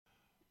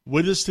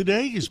With us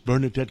today is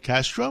Bernadette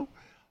Castro,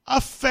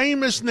 a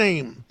famous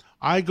name.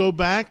 I go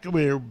back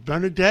where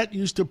Bernadette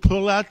used to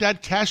pull out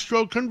that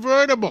Castro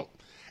convertible.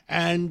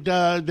 And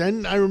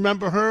then I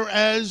remember her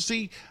as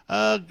the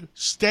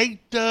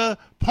state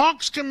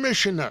parks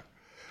commissioner.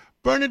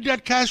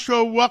 Bernadette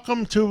Castro,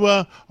 welcome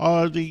to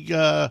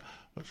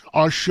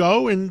our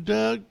show. And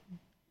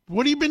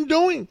what have you been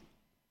doing?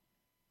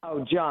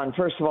 Oh, John,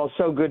 first of all,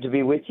 so good to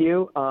be with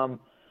you.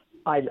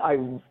 I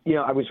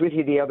was with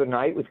you the other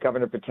night with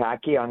Governor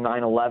Pataki on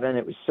 9/11.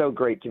 It was so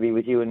great to be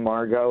with you and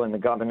Margot and the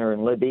governor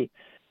and Libby.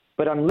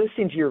 But I'm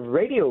listening to your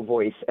radio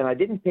voice, and I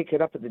didn't pick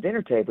it up at the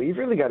dinner table. You've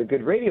really got a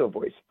good radio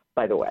voice,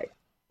 by the way.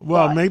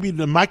 Well, maybe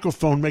the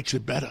microphone makes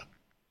it better.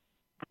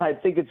 I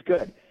think it's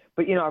good.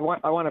 But, I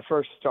want to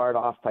first start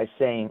off by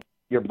saying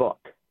your book.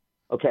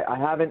 Okay, I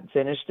haven't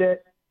finished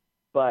it,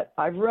 but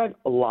I've read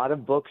a lot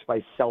of books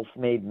by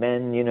self-made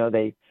men.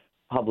 They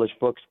publish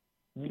books.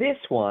 This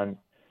one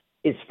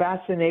is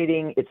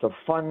fascinating. It's a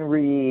fun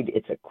read.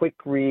 It's a quick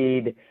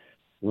read.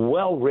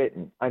 Well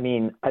written. I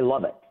mean, I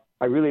love it.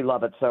 I really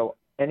love it. So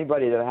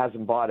anybody that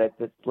hasn't bought it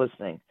that's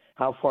listening,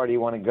 how far do you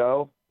want to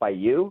go? By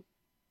you?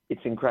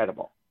 It's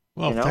incredible.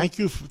 Well, thank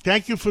you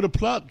for the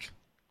plug.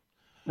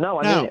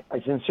 No, I mean it. I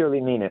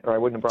sincerely mean it, or I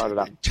wouldn't have brought it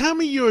up. Tell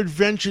me your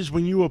adventures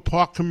when you were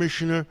park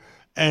commissioner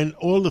and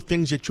all the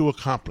things that you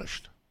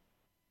accomplished.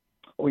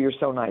 Oh, you're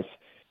so nice.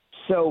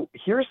 So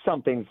here's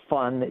something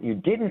fun that you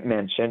didn't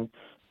mention.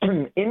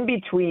 In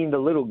between the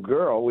little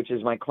girl, which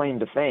is my claim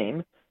to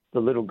fame, the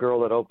little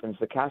girl that opens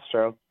the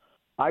Castro,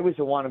 I was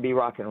a wannabe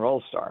rock and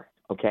roll star,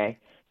 okay?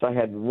 So I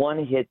had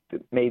one hit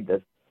that made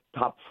the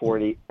top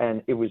 40,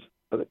 and it was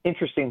an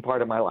interesting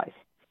part of my life.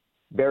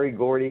 Barry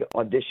Gordy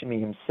auditioned me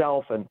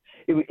himself, and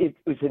it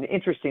was an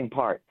interesting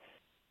part.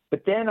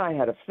 But then I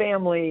had a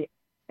family,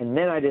 and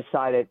then I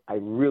decided I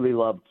really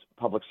loved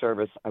public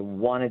service. I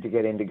wanted to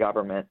get into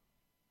government.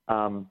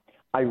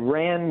 I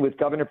ran with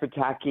Governor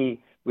Pataki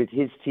with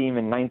his team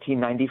in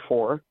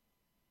 1994.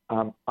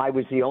 I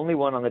was the only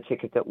one on the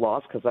ticket that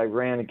lost because I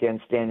ran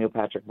against Daniel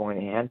Patrick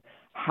Moynihan.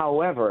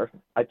 However,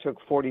 I took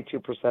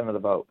 42% of the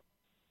vote.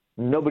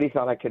 Nobody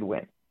thought I could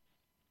win.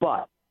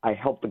 But I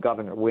helped the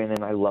governor win,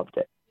 and I loved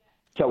it.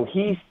 So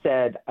he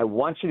said, I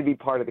want you to be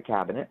part of the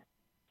cabinet.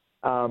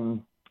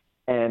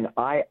 And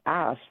I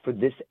asked for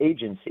this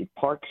agency,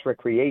 Parks,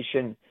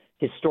 Recreation,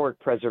 Historic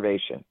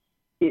Preservation.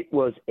 It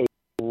was a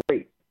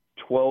great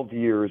 12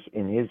 years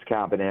in his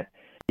cabinet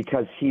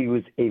because he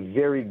was a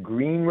very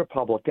green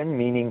Republican,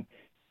 meaning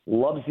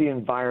loves the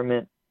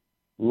environment,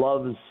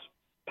 loves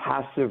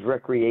passive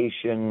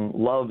recreation,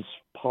 loves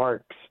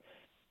parks.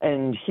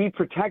 And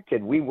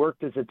we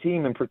worked as a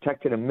team and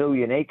protected 1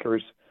 million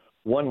acres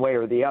one way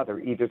or the other,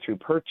 either through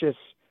purchase,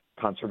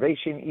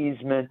 conservation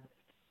easement.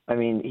 I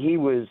mean, he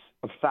was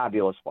a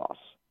fabulous boss.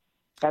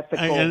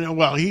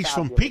 Ethical, he's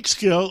from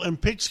Peekskill, and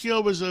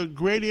Peekskill was a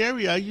great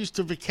area. I used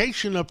to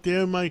vacation up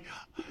there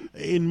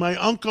in my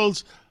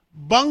uncle's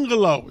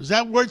bungalow. Does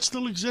that word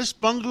still exist,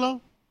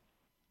 bungalow?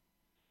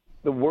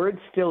 The word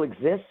still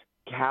exists.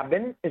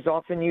 Cabin is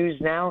often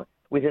used now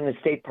within the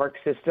state park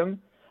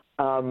system.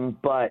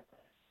 But,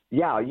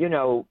 yeah,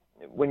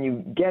 when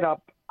you get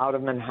up out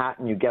of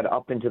Manhattan, you get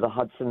up into the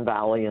Hudson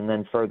Valley and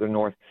then further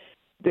north,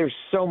 there's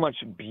so much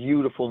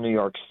beautiful New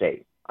York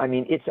State. I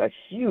mean, it's a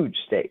huge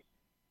state.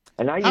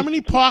 And how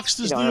many parks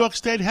does New York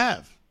State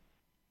have?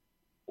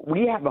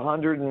 We have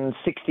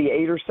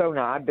 168 or so.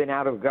 Now, I've been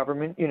out of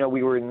government.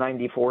 We were in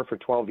 94 for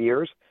 12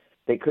 years.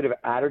 They could have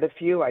added a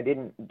few. I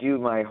didn't do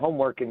my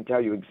homework and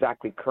tell you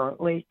exactly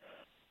currently.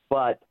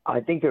 But I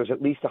think there's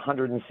at least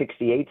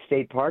 168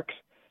 state parks,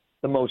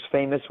 the most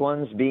famous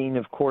ones being,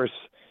 of course,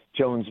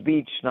 Jones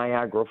Beach,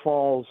 Niagara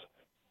Falls.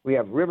 We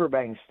have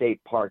Riverbank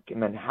State Park in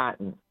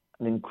Manhattan,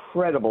 an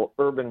incredible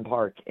urban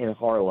park in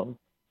Harlem,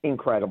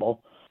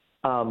 incredible.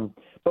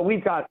 But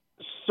we've got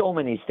so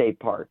many state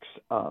parks,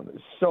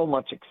 so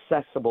much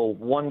accessible,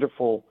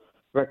 wonderful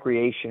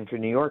recreation for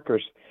New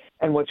Yorkers.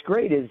 And what's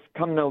great is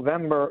come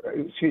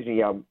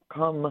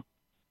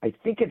I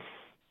think it's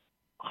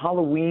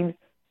Halloween,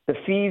 the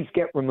fees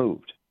get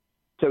removed.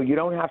 So you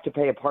don't have to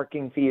pay a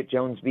parking fee at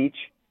Jones Beach.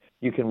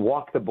 You can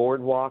walk the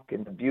boardwalk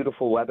in the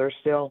beautiful weather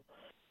still.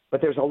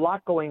 But there's a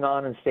lot going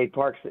on in state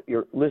parks that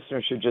your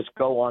listeners should just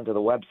go onto the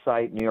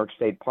website, New York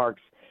State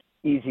Parks,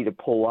 easy to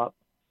pull up.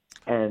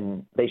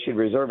 And they should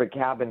reserve a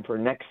cabin for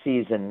next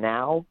season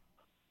now.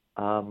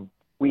 An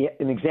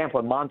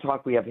example, in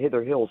Montauk, we have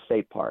Hither Hill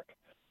State Park,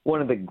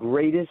 one of the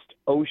greatest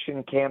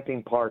ocean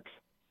camping parks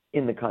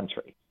in the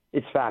country.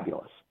 It's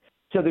fabulous.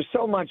 So there's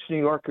so much New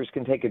Yorkers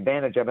can take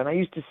advantage of. And I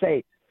used to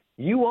say,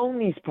 you own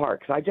these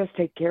parks. I just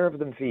take care of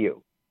them for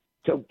you.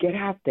 So get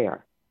out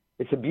there.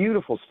 It's a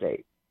beautiful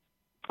state.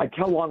 I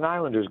tell Long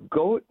Islanders,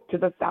 go to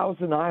the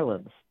Thousand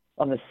Islands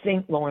on the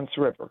St. Lawrence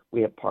River.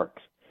 We have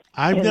parks.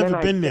 I've never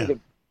been there.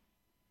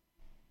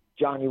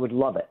 John, you would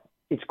love it.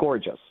 It's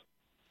gorgeous.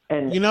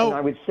 And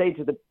I would say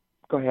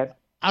go ahead.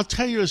 I'll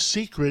tell you a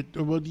secret.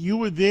 Well, you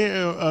were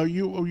there.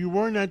 You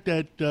weren't at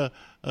that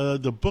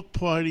the book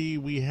party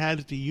we had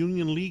at the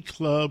Union League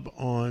Club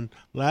on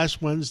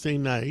last Wednesday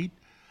night.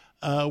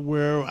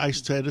 where I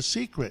said a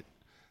secret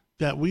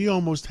that we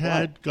almost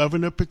had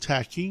Governor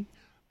Pataki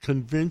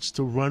convinced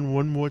to run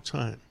one more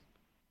time.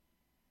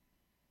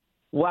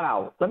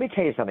 Wow. Let me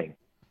tell you something.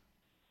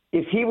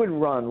 If he would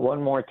run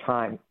one more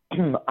time,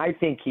 I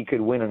think he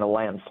could win in a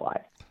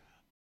landslide.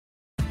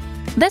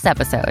 This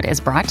episode is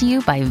brought to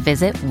you by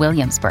Visit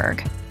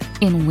Williamsburg.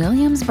 In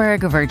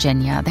Williamsburg,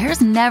 Virginia,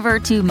 there's never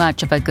too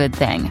much of a good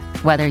thing.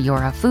 Whether you're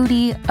a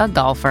foodie, a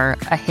golfer,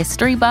 a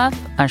history buff,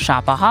 a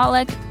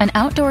shopaholic, an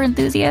outdoor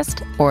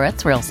enthusiast, or a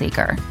thrill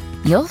seeker,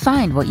 you'll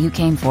find what you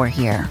came for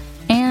here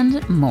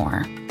and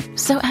more.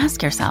 So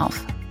ask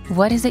yourself,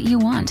 what is it you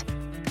want?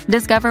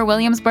 Discover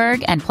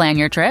Williamsburg and plan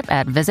your trip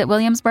at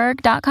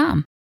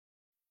visitwilliamsburg.com.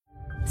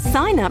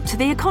 Sign up to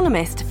The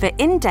Economist for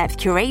in-depth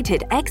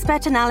curated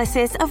expert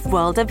analysis of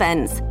world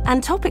events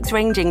and topics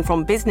ranging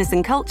from business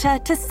and culture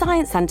to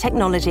science and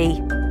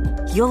technology.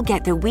 You'll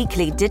get the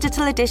weekly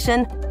digital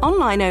edition,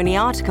 online-only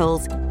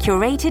articles,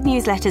 curated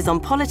newsletters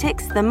on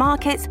politics, the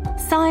markets,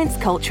 science,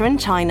 culture, and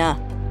China,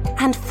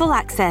 and full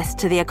access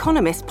to The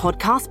Economist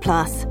Podcast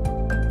Plus.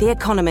 The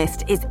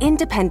Economist is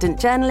independent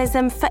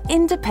journalism for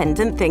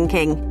independent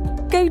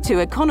thinking. Go to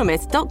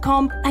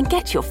economist.com and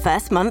get your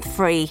first month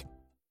free.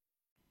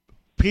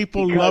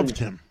 People loved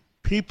him.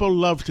 People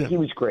loved him. He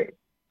was great.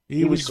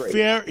 He was great.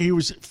 Fair. He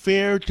was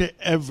fair to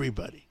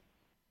everybody.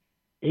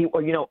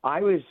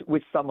 I was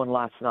with someone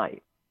last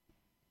night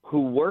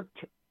who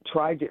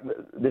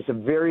this is a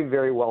very,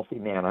 very wealthy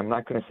man. I'm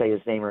not going to say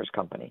his name or his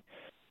company.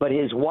 But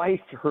his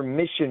wife, her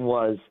mission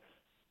was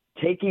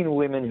taking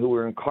women who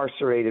were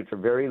incarcerated for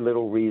very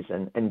little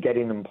reason and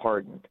getting them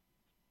pardoned.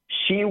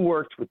 She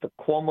worked with the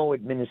Cuomo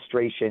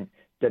administration,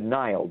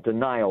 denial.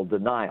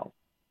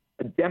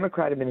 A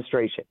Democrat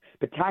administration.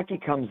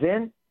 Pataki comes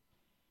in,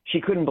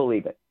 she couldn't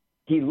believe it.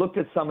 He looked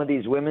at some of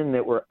these women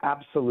that were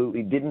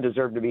absolutely didn't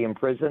deserve to be in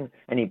prison,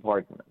 and he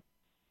pardoned them.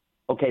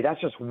 Okay, that's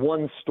just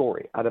one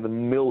story out of a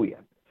million.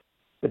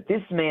 But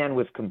this man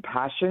was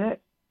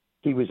compassionate.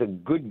 He was a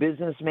good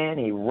businessman.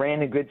 He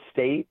ran a good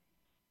state.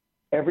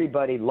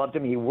 Everybody loved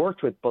him. He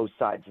worked with both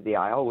sides of the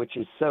aisle, which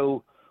is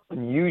so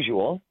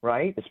unusual,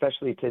 right?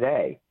 Especially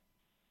today.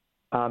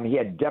 He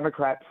had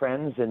Democrat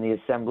friends in the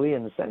Assembly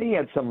and the Senate. He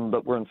had some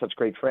that weren't such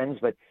great friends,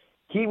 but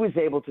he was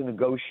able to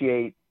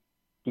negotiate.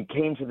 He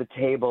came to the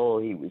table.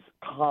 He was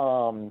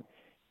calm.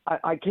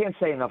 I can't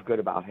say enough good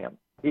about him.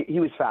 He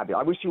was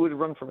fabulous. I wish he would have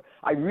run for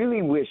 – I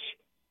really wish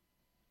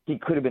he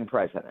could have been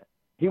president.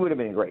 He would have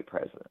been a great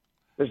president.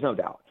 There's no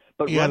doubt.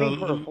 But he had a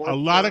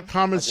lot of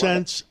common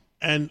sense,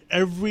 and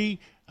every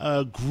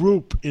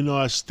group in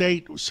our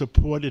state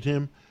supported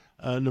him,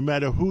 no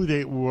matter who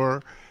they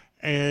were.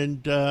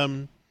 And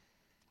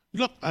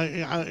look,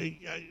 I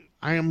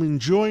am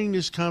enjoying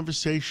this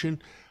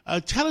conversation.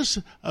 Tell us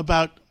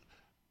about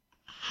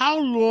how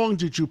long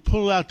did you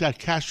pull out that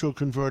Castro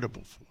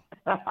convertible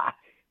for?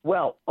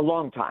 Well, a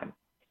long time.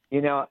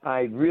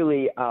 I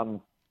really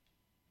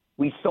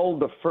we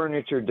sold the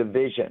furniture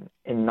division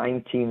in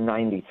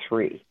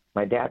 1993.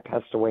 My dad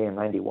passed away in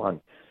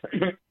 91.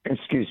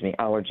 Excuse me,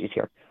 allergies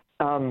here.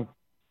 So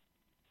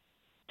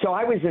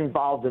I was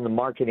involved in the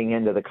marketing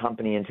end of the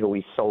company until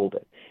we sold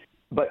it.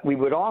 But we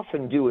would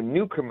often do a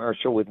new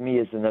commercial with me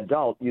as an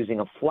adult using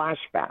a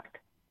flashback,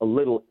 a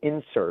little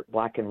insert,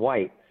 black and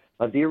white,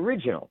 of the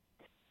original.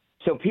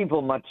 So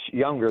people much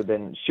younger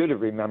than should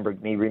have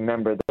remembered me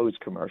remember those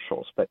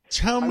commercials. But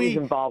I was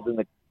involved in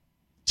the...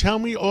 Tell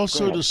me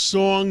also the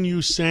song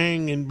you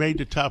sang and made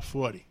the top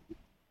 40.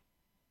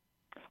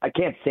 I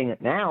can't sing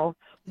it now.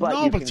 But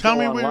no, but tell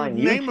me the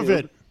name of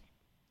it.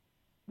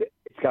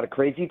 It's got a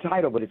crazy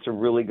title, but it's a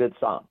really good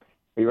song.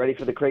 Are you ready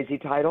for the crazy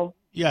title?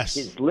 Yes.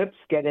 His Lips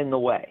Get in the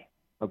Way.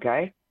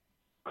 Okay?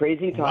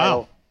 Crazy title.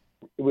 Wow.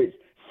 It was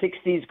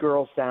 60s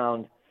girl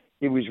sound.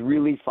 It was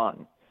really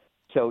fun.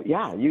 So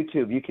yeah,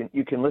 YouTube.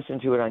 You can listen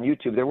to it on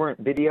YouTube. There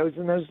weren't videos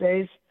in those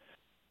days,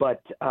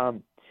 but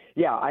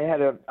yeah,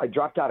 I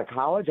dropped out of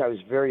college. I was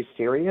very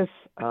serious.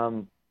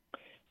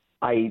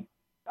 I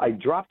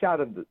dropped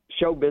out of the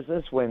show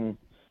business when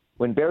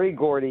Berry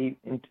Gordy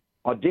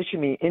auditioned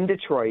me in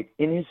Detroit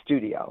in his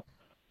studio,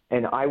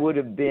 and I would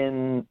have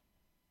been,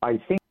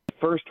 I think, the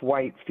first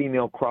white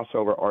female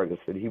crossover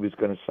artist that he was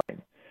going to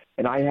sign.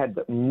 And I had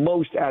the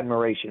most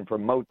admiration for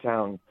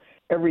Motown,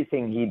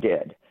 everything he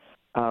did.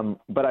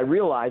 But I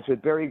realized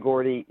with Berry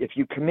Gordy, if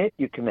you commit,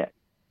 you commit.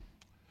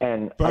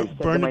 And I said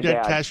Bernadette to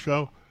my dad,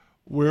 Castro,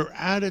 we're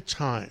out of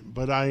time,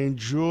 but I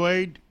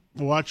enjoyed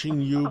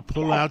watching you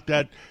pull out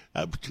that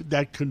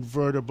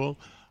convertible.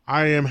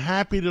 I am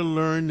happy to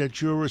learn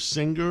that you're a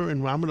singer,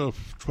 and I'm going to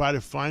try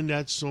to find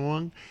that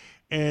song.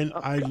 And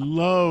I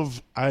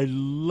love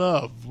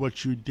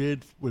what you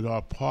did with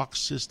our park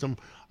system.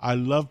 I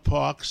love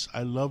parks.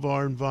 I love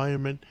our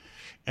environment.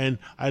 And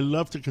I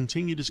love to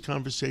continue this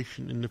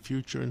conversation in the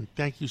future. And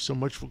thank you so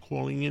much for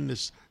calling in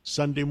this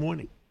Sunday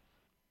morning.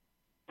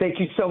 Thank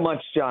you so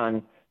much,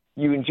 John.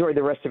 You enjoy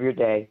the rest of your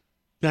day.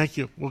 Thank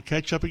you. We'll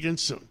catch up again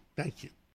soon. Thank you.